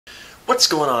What's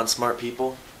going on, smart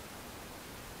people?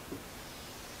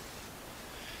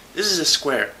 This is a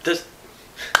square.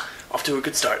 Off to a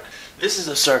good start. This is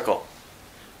a circle.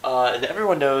 And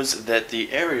everyone knows that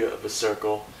the area of a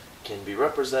circle can be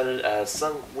represented as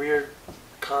some weird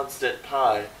constant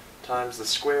pi times the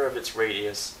square of its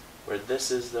radius, where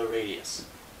this is the radius.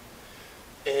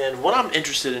 And what I'm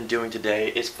interested in doing today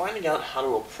is finding out how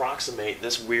to approximate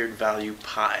this weird value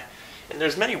pi. And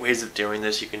there's many ways of doing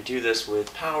this. You can do this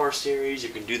with power series. You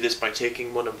can do this by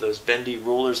taking one of those bendy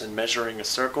rulers and measuring a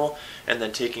circle, and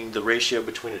then taking the ratio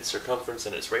between its circumference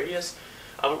and its radius.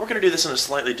 But we're going to do this in a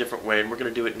slightly different way, and we're going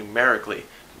to do it numerically.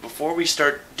 Before we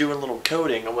start doing a little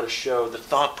coding, I want to show the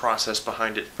thought process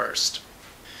behind it first.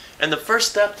 And the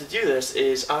first step to do this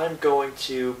is I'm going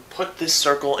to put this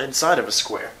circle inside of a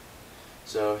square.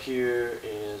 So here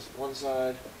is one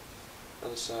side,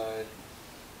 other side,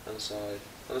 other side,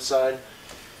 other side.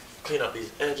 Clean up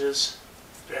these edges.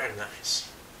 Very nice.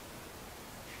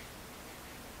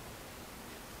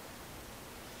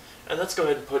 And let's go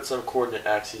ahead and put some coordinate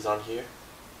axes on here.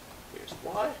 Here's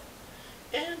y,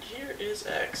 and here is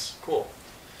x. Cool.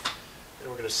 And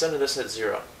we're going to center this at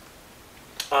 0.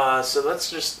 So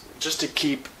let's just to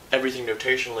keep everything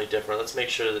notationally different, let's make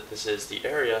sure that this is the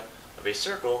area of a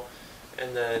circle,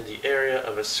 and then the area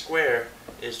of a square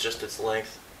is just its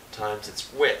length times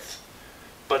its width.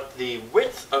 But the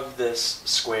width of this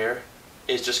square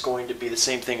is just going to be the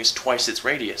same thing as twice its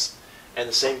radius. And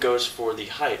the same goes for the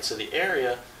height. So the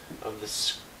area of the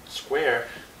square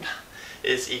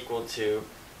is equal to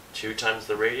 2 times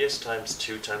the radius times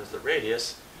 2 times the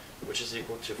radius, which is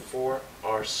equal to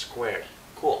 4r squared.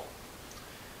 Cool.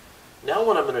 Now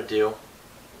what I'm going to do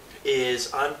is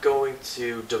I'm going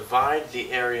to divide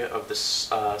the area of the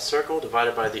circle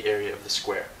divided by the area of the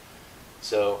square.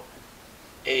 So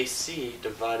AC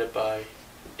divided by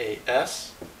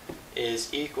AS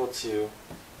is equal to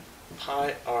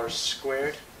pi r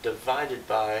squared divided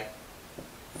by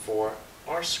 4r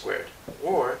squared.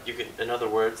 Or, you can, in other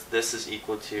words, this is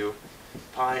equal to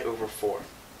pi over 4.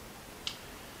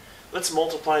 Let's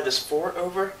multiply this 4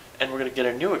 over, and we're going to get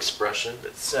a new expression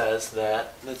that says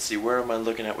that, let's see, where am I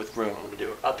looking at with room? I'm going to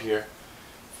do it up here,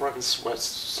 front and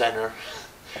center.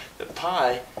 The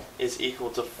pi is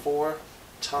equal to 4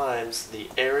 times the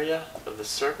area of the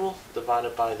circle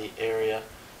divided by the area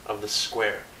of the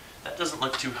square. That doesn't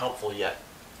look too helpful yet.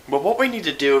 But what we need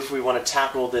to do if we want to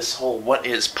tackle this whole what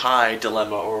is pi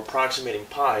dilemma, or approximating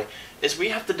pi, is we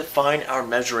have to define our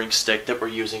measuring stick that we're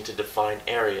using to define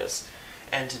areas.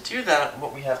 And to do that,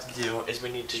 what we have to do is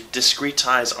we need to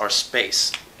discretize our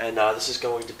space. And this is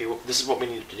what we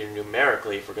need to do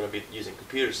numerically if we're going to be using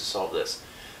computers to solve this.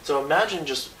 So imagine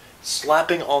just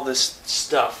slapping all this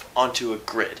stuff onto a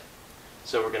grid.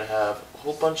 So we're going to have a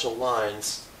whole bunch of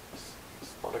lines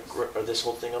on a grid, or this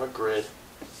whole thing on a grid.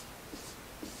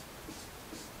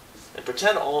 And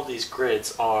pretend all of these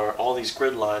grids are, all these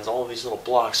grid lines, all of these little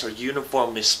blocks are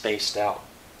uniformly spaced out.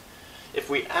 If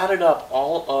we added up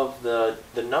all of the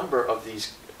number of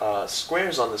these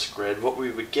squares on this grid, what we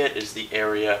would get is the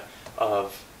area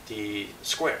of the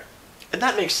square. And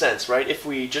that makes sense, right? If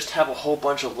we just have a whole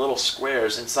bunch of little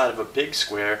squares inside of a big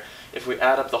square, if we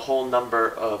add up the whole number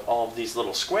of all of these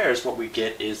little squares, what we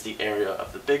get is the area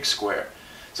of the big square.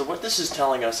 So what this is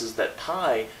telling us is that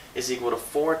pi is equal to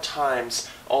 4 times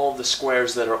all of the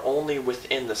squares that are only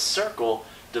within the circle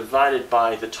divided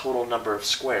by the total number of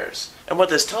squares. And what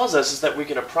this tells us is that we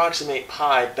can approximate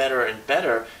pi better and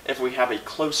better if we have a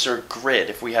closer grid,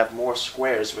 if we have more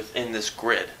squares within this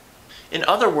grid. In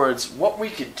other words, what we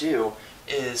could do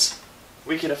is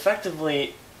we could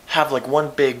effectively have like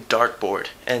one big dartboard,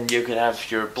 and you could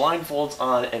have your blindfolds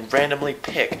on and randomly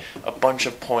pick a bunch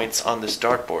of points on this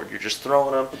dartboard. You're just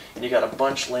throwing them, and you got a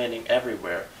bunch landing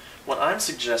everywhere. What I'm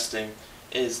suggesting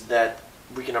is that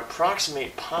we can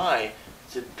approximate pi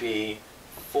to be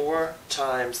 4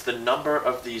 times the number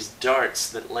of these darts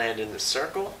that land in the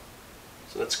circle.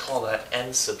 So let's call that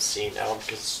n sub c now,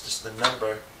 because it's just the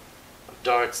number of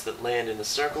darts that land in the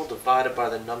circle divided by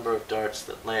the number of darts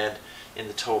that land in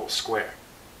the total square.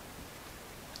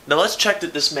 Now let's check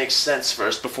that this makes sense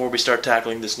first before we start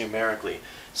tackling this numerically.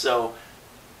 So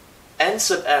n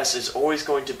sub s is always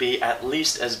going to be at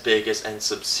least as big as n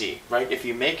sub c, right? If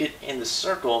you make it in the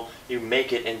circle, you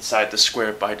make it inside the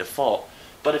square by default.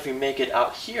 But if you make it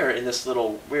out here in this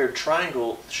little weird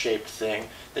triangle-shaped thing,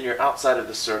 then you're outside of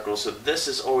the circle, so this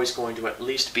is always going to at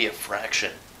least be a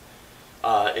fraction.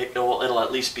 It'll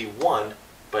at least be 1,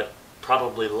 but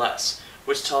probably less,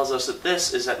 which tells us that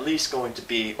this is at least going to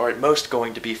be, or at most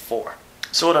going to be 4.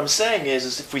 So what I'm saying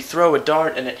is if we throw a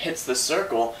dart and it hits the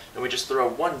circle, and we just throw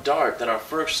one dart, then our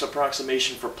first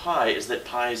approximation for pi is that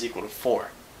pi is equal to 4.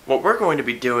 What we're going to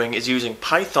be doing is using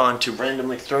Python to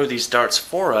randomly throw these darts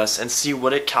for us and see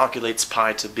what it calculates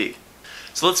pi to be.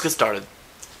 So let's get started.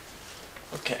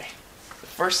 Okay, the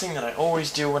first thing that I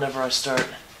always do whenever I start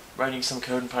writing some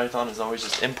code in Python is always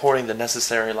just importing the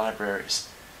necessary libraries.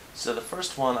 So the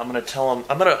first one, I'm going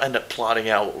to end up plotting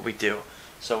out what we do.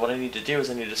 So what I need to do is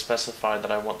I need to specify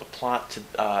that I want the plot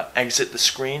to exit the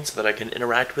screen so that I can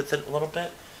interact with it a little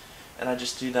bit. And I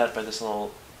just do that by this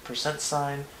little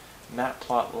 %,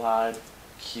 matplotlib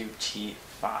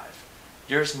qt5.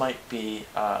 Yours might be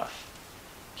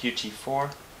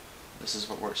qt4. This is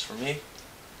what works for me.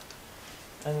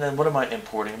 And then what am I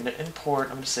importing? I'm going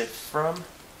to say from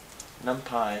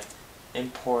numpy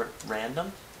import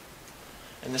random.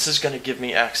 And this is going to give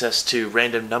me access to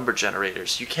random number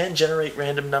generators. You can generate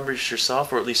random numbers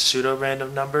yourself, or at least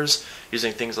pseudo-random numbers,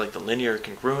 using things like the linear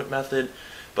congruent method.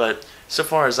 But so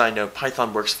far as I know,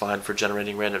 Python works fine for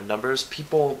generating random numbers.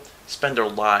 People spend their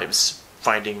lives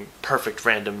finding perfect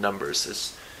random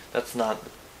numbers. That's not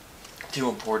too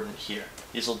important here.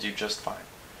 These will do just fine.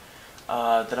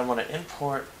 Then I want to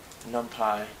import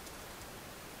numpy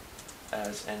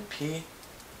as np.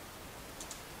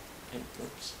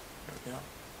 Oops. There we go.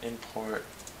 Import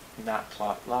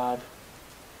matplotlib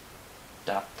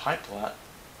 .pyplot.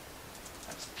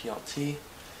 That's plt.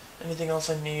 Anything else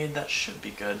I need? That should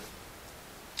be good.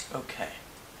 Okay.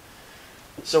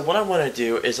 So what I want to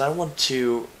do is I want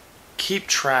to keep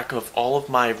track of all of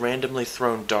my randomly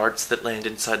thrown darts that land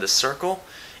inside the circle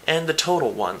and the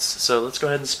total ones. So let's go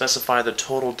ahead and specify the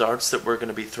total darts that we're going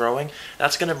to be throwing.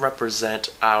 That's going to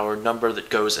represent our number that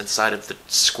goes inside of the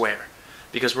square,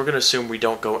 because we're going to assume we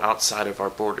don't go outside of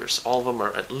our borders. All of them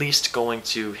are at least going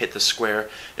to hit the square.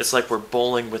 It's like we're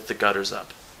bowling with the gutters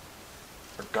up,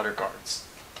 or gutter guards.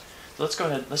 So let's go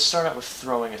ahead, let's start out with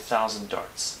throwing 1,000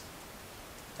 darts.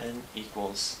 N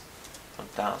equals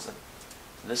 1,000.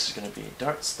 This is going to be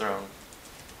darts thrown.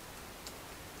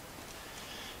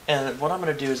 And what I'm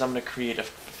going to do is I'm going to create a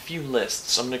few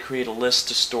lists. I'm going to create a list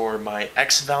to store my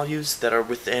x values that are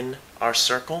within our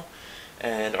circle,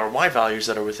 and our y values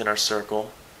that are within our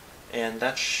circle, and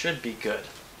that should be good.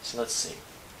 So let's see.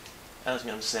 I was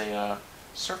going to say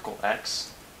circle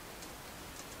x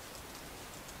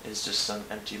is just some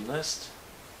empty list.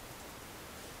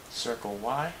 Circle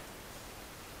y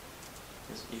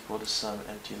is equal to some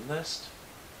empty list.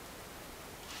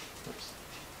 Oops.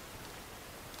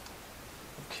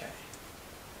 Okay.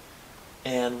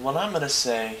 And what I'm going to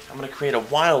say, I'm going to create a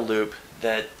while loop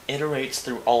that iterates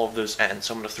through all of those ends.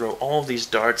 So I'm going to throw all of these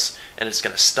darts, and it's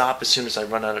going to stop as soon as I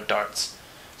run out of darts.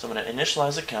 So I'm going to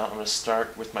initialize a count. I'm going to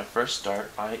start with my first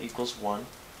dart, I equals 1.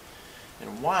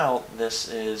 And while this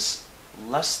is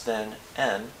less than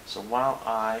n, so while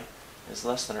I is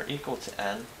less than or equal to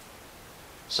n,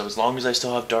 so as long as I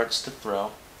still have darts to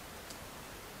throw,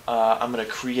 I'm going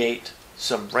to create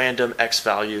some random x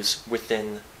values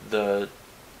within the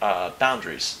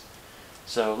boundaries.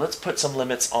 So let's put some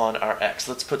limits on our x.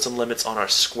 Let's put some limits on our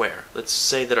square. Let's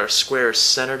say that our square is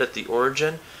centered at the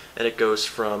origin, and it goes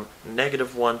from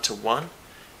 -1 to 1.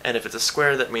 And if it's a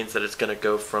square, that means that it's going to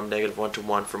go from -1 to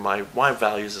 1 for my y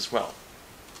values as well.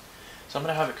 So I'm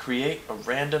going to have it create a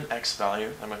random x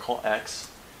value. I'm going to call x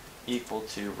equal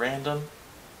to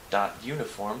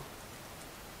random.uniform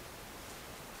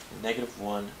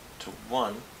 -1 to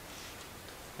 1.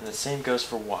 And the same goes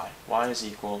for y. Y is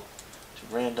equal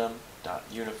to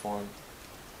random.uniform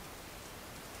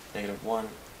 -1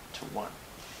 to 1.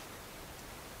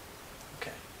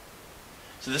 Okay.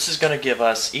 So this is going to give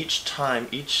us each time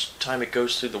it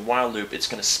goes through the while loop, it's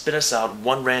going to spit us out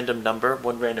one random number,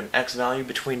 one random x value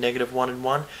between -1 and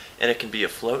 1, and it can be a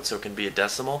float, so it can be a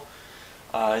decimal.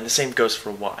 And the same goes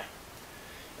for y.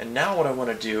 And now what I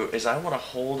want to do is I want to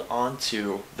hold on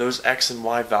to those x and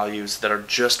y values that are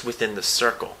just within the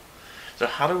circle. So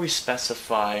how do we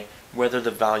specify whether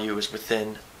the value is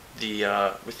within the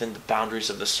boundaries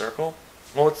of the circle?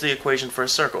 Well, what's the equation for a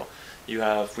circle?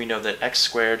 We know that x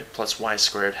squared plus y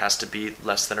squared has to be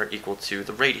less than or equal to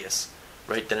the radius,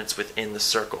 right? Then it's within the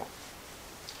circle.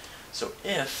 So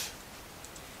if,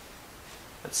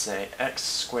 let's say, x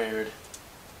squared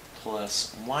plus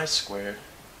y squared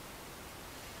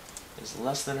is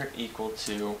less than or equal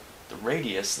to the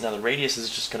radius. Now the radius is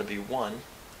just going to be 1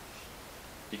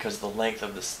 because the length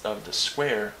of the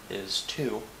square is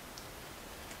 2.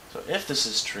 So if this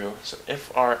is true, so if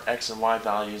our x and y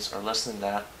values are less than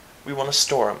that, we want to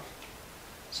store them.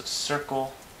 So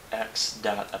circle x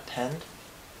dot append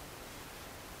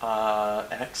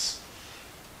x,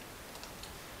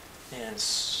 and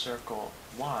circle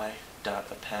y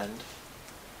dot append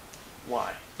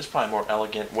y. There's probably more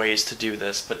elegant ways to do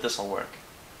this, but this will work.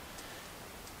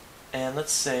 And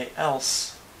let's say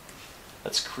else,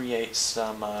 let's create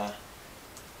some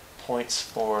points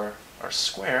for our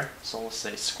square. So we'll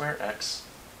say square x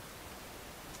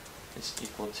is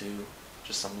equal to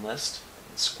just some list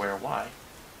and square y.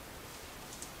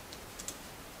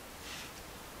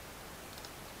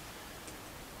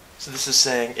 So this is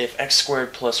saying if x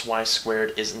squared plus y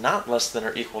squared is not less than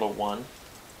or equal to 1,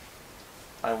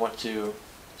 I want to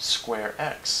square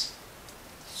x.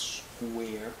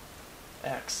 Square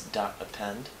x dot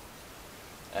append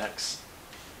x.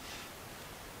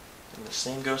 And the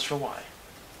same goes for y.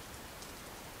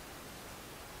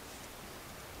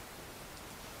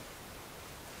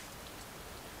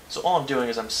 So all I'm doing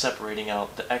is I'm separating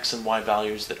out the x and y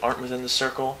values that aren't within the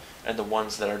circle and the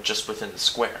ones that are just within the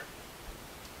square.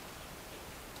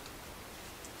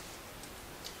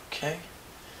 Okay,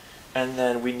 and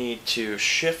then we need to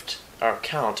shift our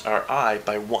count, our I,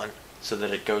 by 1 so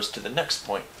that it goes to the next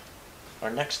point,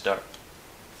 our next dart.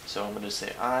 So I'm going to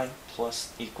say I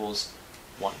plus equals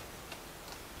 1.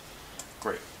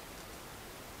 Great.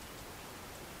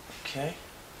 Okay.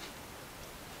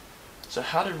 So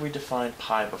how did we define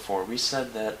pi before? We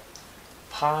said that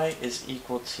pi is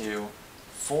equal to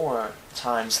 4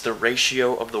 times the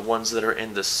ratio of the ones that are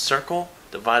in the circle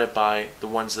divided by the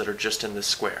ones that are just in the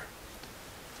square.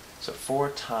 So 4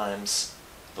 times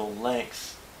the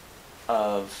length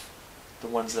of the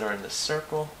ones that are in the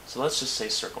circle. So let's just say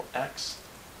circle x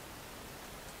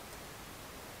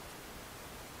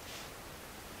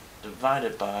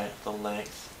divided by the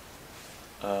length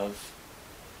of,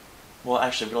 well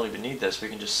actually we don't even need this, we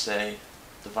can just say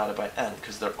divided by n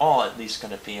because they're all at least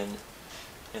going to be in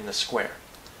the square.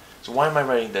 So why am I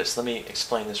writing this? Let me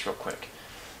explain this real quick.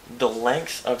 The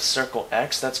length of circle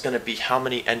x, that's going to be how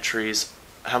many entries,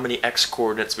 how many x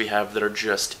coordinates we have that are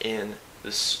just in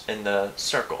the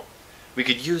circle. We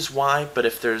could use y, but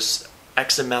if there's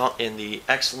x amount in the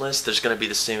x list, there's going to be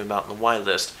the same amount in the y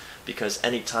list, because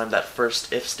anytime that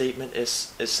first if statement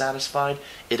is satisfied,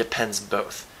 it appends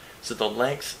both. So the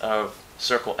length of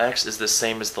circle x is the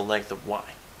same as the length of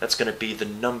y. That's going to be the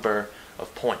number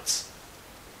of points.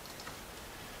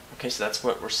 Okay, so that's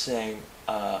what we're saying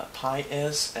pi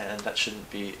is, and that shouldn't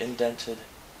be indented.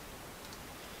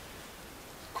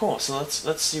 Cool, so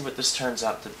let's see what this turns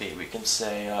out to be. We can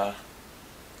say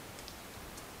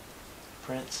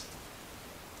print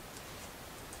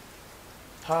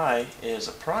pi is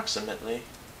approximately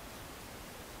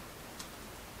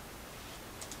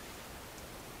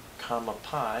comma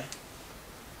pi,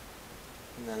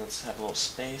 and then let's have a little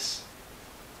space,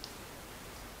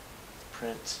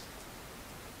 print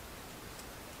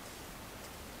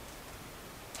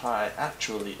pi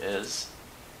actually is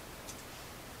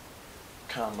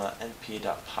comma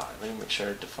np.pi. Let me make sure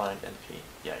I defined np.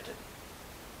 Yeah, I did.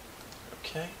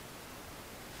 Okay.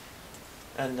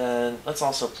 And then let's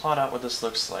also plot out what this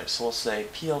looks like. So we'll say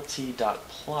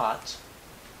plt.plot,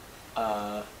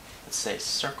 let's say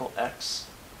circle x,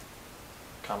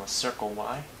 comma circle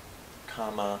y,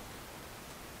 comma,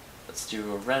 let's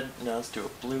do a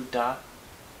blue dot.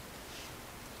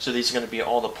 So these are going to be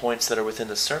all the points that are within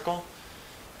the circle.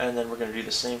 And then we're going to do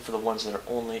the same for the ones that are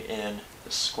only in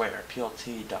the square.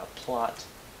 plt.plot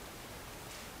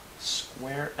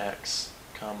square x,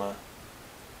 comma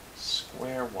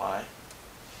square y.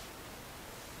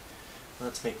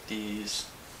 Let's make these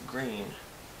green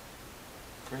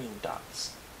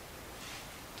dots.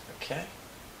 Okay.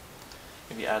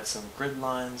 Maybe add some grid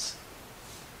lines.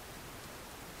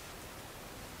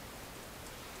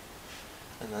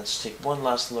 And let's take one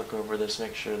last look over this,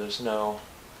 make sure there's no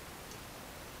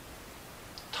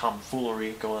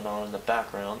tomfoolery going on in the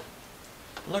background.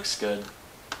 It looks good.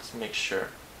 Let's make sure.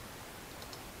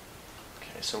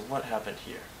 Okay, so what happened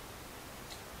here?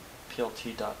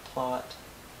 plt.plot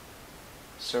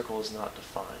circle is not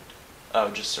defined. Oh,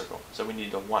 just circle. So we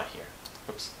need a y here.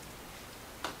 Oops.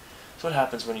 So what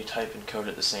happens when you type and code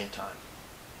at the same time?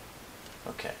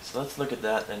 Okay, so let's look at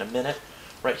that in a minute.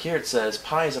 Right here it says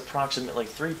pi is approximately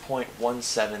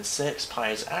 3.176. Pi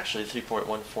is actually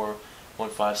 3.1415.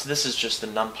 So this is just the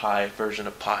NumPy version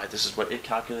of pi. This is what it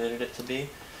calculated it to be.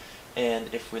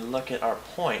 And if we look at our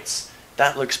points,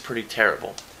 that looks pretty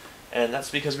terrible. And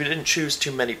that's because we didn't choose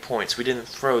too many points. We didn't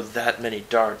throw that many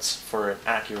darts for an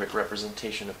accurate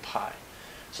representation of pi.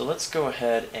 So let's go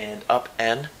ahead and up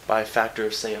n by a factor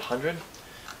of, say, 100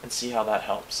 and see how that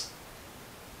helps.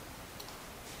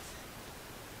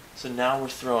 So now we're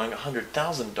throwing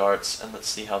 100,000 darts, and let's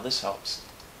see how this helps.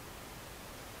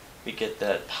 we get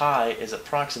that pi is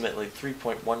approximately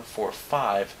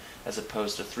 3.145 as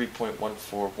opposed to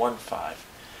 3.1415.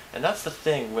 And that's the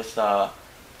thing with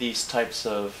these types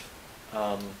of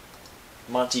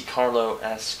Monte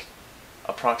Carlo-esque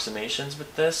approximations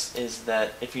with this, is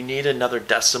that if you need another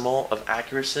decimal of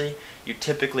accuracy, you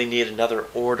typically need another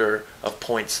order of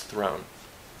points thrown,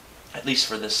 at least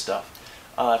for this stuff.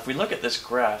 If we look at this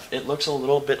graph, it looks a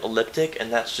little bit elliptic,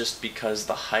 and that's just because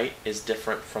the height is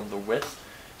different from the width.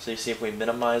 So you see, if we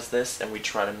minimize this and we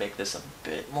try to make this a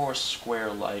bit more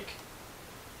square-like,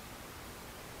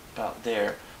 about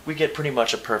there, we get pretty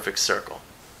much a perfect circle.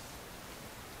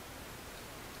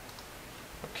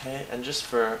 Okay, and just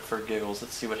for giggles,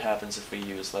 let's see what happens if we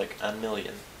use like a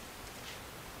million.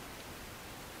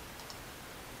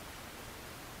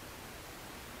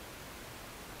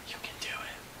 You can do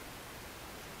it.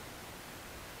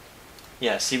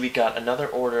 Yeah, see, we got another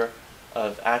order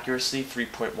of accuracy,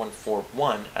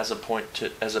 3.141, as opposed to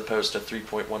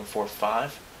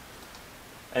 3.145,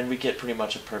 and we get pretty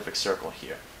much a perfect circle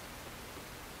here.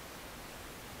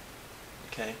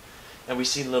 Okay, and we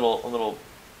see a little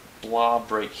blob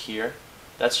right here.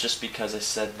 That's just because I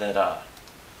said that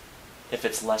if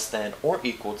it's less than or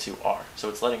equal to r, so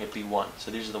it's letting it be 1.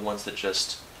 So these are the ones that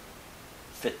just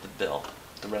fit the bill.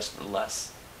 The rest are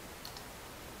less.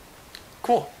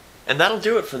 Cool. And that'll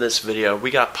do it for this video.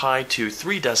 We got pi to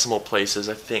 3 decimal places,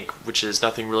 I think, which is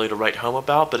nothing really to write home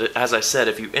about, but as I said,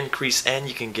 if you increase n,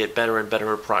 you can get better and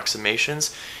better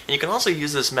approximations. And you can also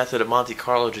use this method of Monte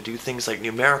Carlo to do things like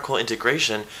numerical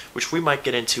integration, which we might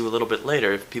get into a little bit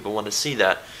later if people want to see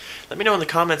that. Let me know in the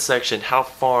comments section how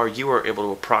far you were able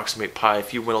to approximate pi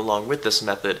if you went along with this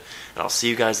method, and I'll see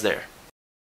you guys there.